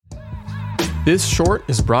This short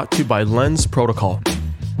is brought to you by Lens Protocol.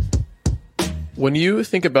 When you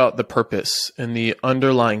think about the purpose and the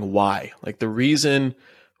underlying why, like the reason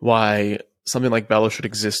why something like Bello should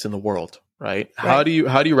exist in the world, right? How do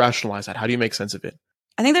you rationalize that? How do you make sense of it?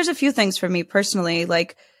 I think there's a few things for me personally,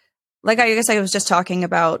 like I guess I was just talking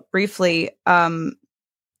about briefly,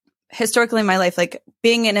 historically in my life, like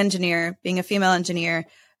being an engineer, being a female engineer,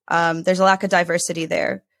 there's a lack of diversity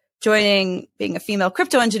there. Being a female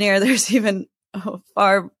crypto engineer, there's even a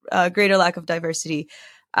far greater lack of diversity.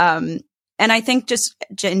 And I think just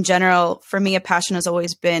in general, for me, a passion has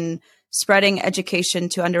always been spreading education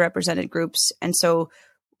to underrepresented groups. And so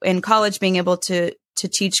in college, being able to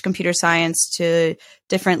teach computer science to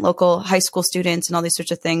different local high school students and all these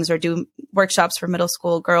sorts of things, or do workshops for middle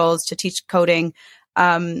school girls to teach coding,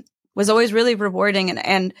 was always really rewarding.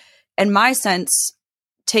 And in my sense,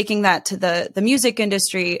 taking that to the music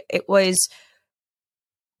industry, it was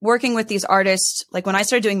working with these artists. Like when I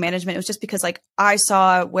started doing management, it was just because like I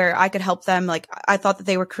saw where I could help them. Like I thought that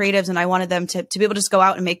they were creatives and I wanted them to be able to just go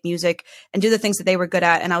out and make music and do the things that they were good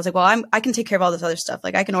at. And I was like, well, I can take care of all this other stuff.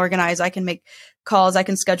 Like I can organize, I can make calls, I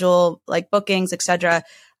can schedule like bookings, etc.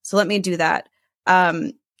 So let me do that.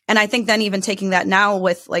 And I think then even taking that now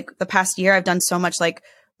with like the past year, I've done so much like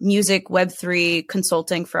music Web3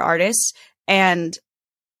 consulting for artists. And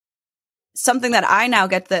something that I now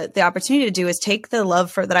get the opportunity to do is take the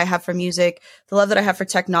love that I have for music, the love that I have for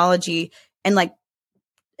technology, and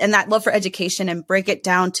that love for education, and break it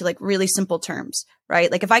down to like really simple terms, right?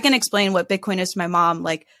 Like if I can explain what Bitcoin is to my mom,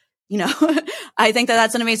 like, you know, I think that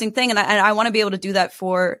that's an amazing thing. And I want to be able to do that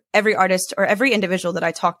for every artist or every individual that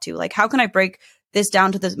I talk to. Like, how can I break this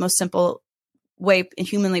down to the most simple way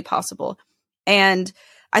humanly possible? And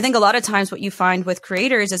I think a lot of times what you find with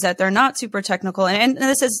creators is that they're not super technical. And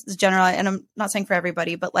this is general, and I'm not saying for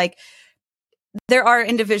everybody, but like there are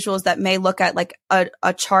individuals that may look at like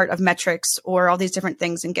a chart of metrics or all these different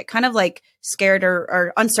things and get kind of like scared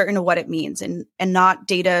or uncertain of what it means, and not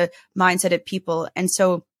data mindseted people. And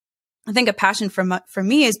so I think a passion for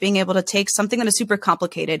me is being able to take something that is super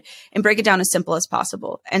complicated and break it down as simple as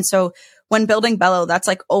possible. And so when building Bello, that's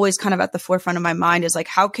like always kind of at the forefront of my mind, is like,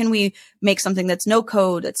 how can we make something that's no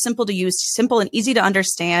code, that's simple to use, simple and easy to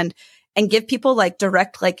understand, and give people like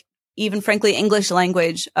direct, like even frankly, English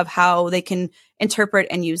language of how they can interpret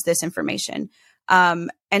and use this information. And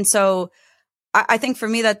so I think for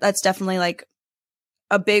me that's definitely like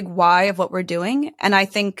a big why of what we're doing. And I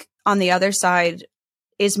think on the other side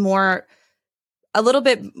is a little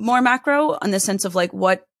bit more macro in the sense of like,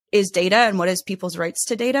 what is data and what is people's rights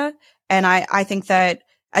to data? And I think that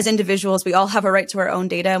as individuals, we all have a right to our own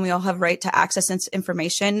data, and we all have a right to access this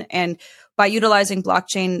information. And by utilizing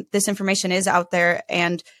blockchain, this information is out there,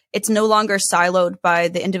 and it's no longer siloed by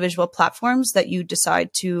the individual platforms that you decide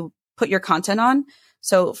to put your content on.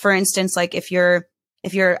 So for instance, like if you're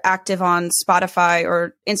active on Spotify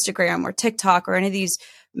or Instagram or TikTok or any of these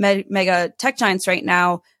mega tech giants right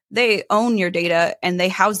now, they own your data and they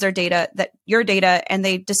house your data, and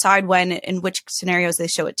they decide when and which scenarios they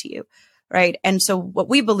show it to you. Right. And so what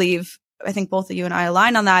we believe, I think both of you and I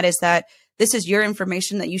align on that, is that this is your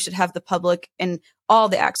information that you should have the public and all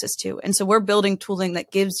the access to. And so we're building tooling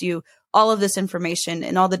that gives you all of this information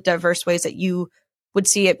in all the diverse ways that you would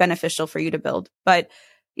see it beneficial for you to build. But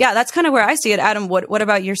yeah, that's kind of where I see it. Adam, what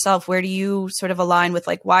about yourself? Where do you sort of align with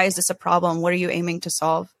like, why is this a problem? What are you aiming to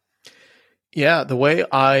solve? Yeah, the way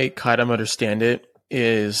I kind of understand it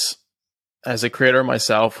is, as a creator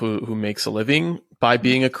myself who makes a living by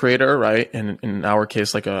being a creator, right? And in our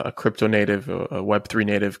case, like a crypto native, a Web3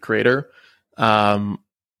 native creator,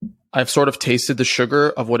 I've sort of tasted the sugar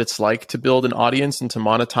of what it's like to build an audience and to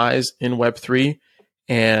monetize in Web3.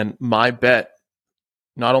 And my bet,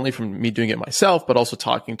 not only from me doing it myself, but also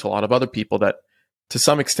talking to a lot of other people, that to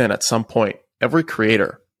some extent, at some point, every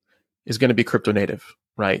creator is going to be crypto native,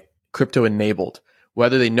 right? Crypto enabled,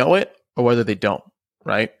 whether they know it or whether they don't,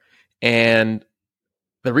 right? And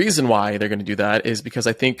the reason why they're going to do that is because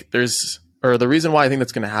the reason why I think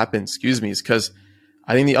that's going to happen, is because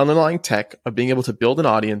I think the underlying tech of being able to build an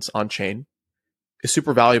audience on chain is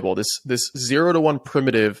super valuable. This 0 to 1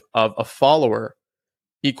 primitive of a follower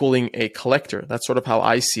equaling a collector, that's sort of how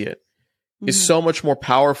I see it, is so much more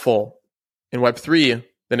powerful in Web3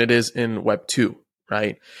 than it is in Web2,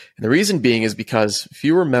 right? And the reason being is because if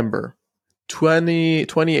you remember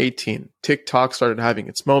 2018, TikTok started having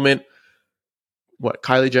its moment. What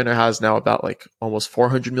Kylie Jenner has now about like almost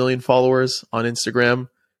 400 million followers on Instagram.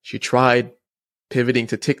 She tried pivoting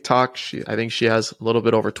to TikTok. I think she has a little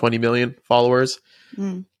bit over 20 million followers.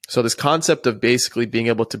 So this concept of basically being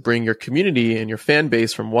able to bring your community and your fan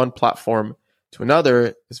base from one platform to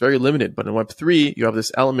another is very limited. But in Web3, you have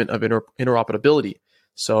this element of interoperability.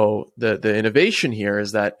 So the innovation here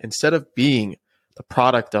is that instead of being the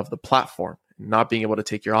product of the platform, not being able to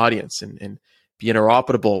take your audience and be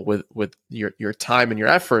interoperable with your time and your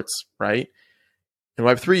efforts, right? In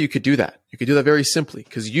Web3, you could do that. You could do that very simply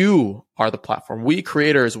because you are the platform. We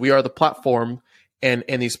creators, we are the platform, and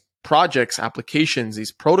these projects, applications,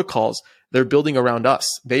 these protocols, they're building around us.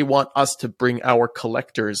 They want us to bring our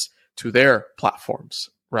collectors to their platforms,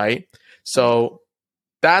 right? So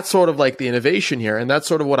that's sort of like the innovation here. And that's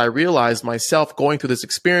sort of what I realized myself going through this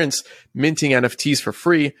experience, minting NFTs for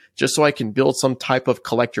free, just so I can build some type of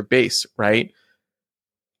collector base, right?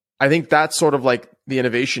 I think that's sort of like the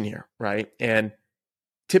innovation here, right? And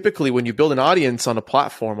typically when you build an audience on a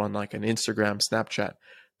platform, on like an Instagram, Snapchat,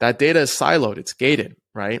 that data is siloed, it's gated,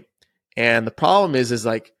 right? And the problem is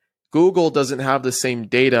like Google doesn't have the same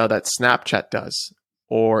data that Snapchat does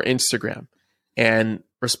or Instagram. And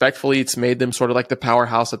respectfully, it's made them sort of like the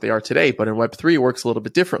powerhouse that they are today. But in Web3, it works a little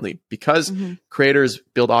bit differently because creators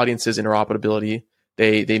build audiences, interoperability.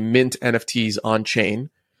 They mint NFTs on chain.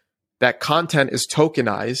 That content is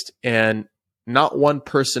tokenized and not one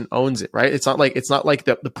person owns it, right? It's not like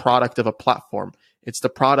the product of a platform. It's the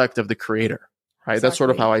product of the creator, right? Exactly. That's sort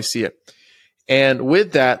of how I see it. And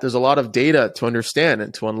with that, there's a lot of data to understand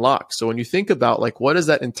and to unlock. So when you think about like, what is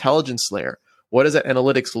that intelligence layer? What does that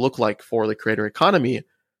analytics look like for the creator economy?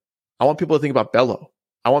 I want people to think about Bello.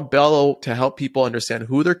 I want Bello to help people understand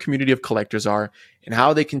who their community of collectors are and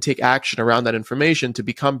how they can take action around that information to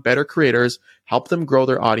become better creators, help them grow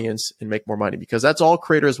their audience and make more money, because that's all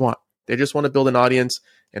creators want. They just want to build an audience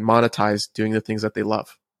and monetize doing the things that they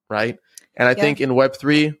love, right? And I think in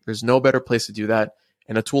Web3, there's no better place to do that.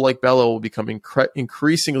 And a tool like Bello will become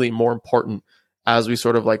increasingly more important as we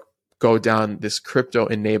sort of like go down this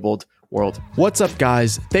crypto-enabled world. What's up,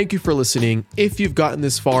 guys? Thank you for listening. If you've gotten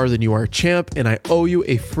this far, then you are a champ, and I owe you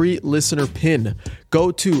a free listener pin.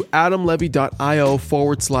 Go to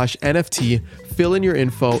adamlevy.io/NFT, fill in your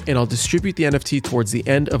info, and I'll distribute the NFT towards the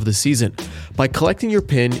end of the season. By collecting your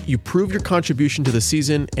pin, you prove your contribution to the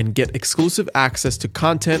season and get exclusive access to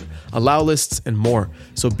content, allow lists, and more.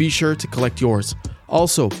 So be sure to collect yours.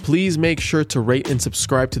 Also, please make sure to rate and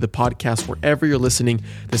subscribe to the podcast wherever you're listening.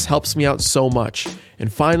 This helps me out so much.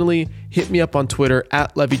 And finally, hit me up on Twitter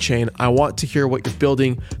 @LevyChain. I want to hear what you're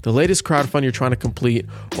building, the latest crowdfund you're trying to complete,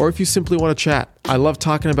 or if you simply want to chat. I love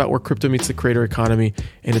talking about where crypto meets the creator economy,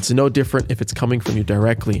 and it's no different if it's coming from you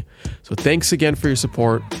directly. So thanks again for your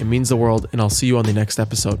support. It means the world, and I'll see you on the next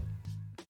episode.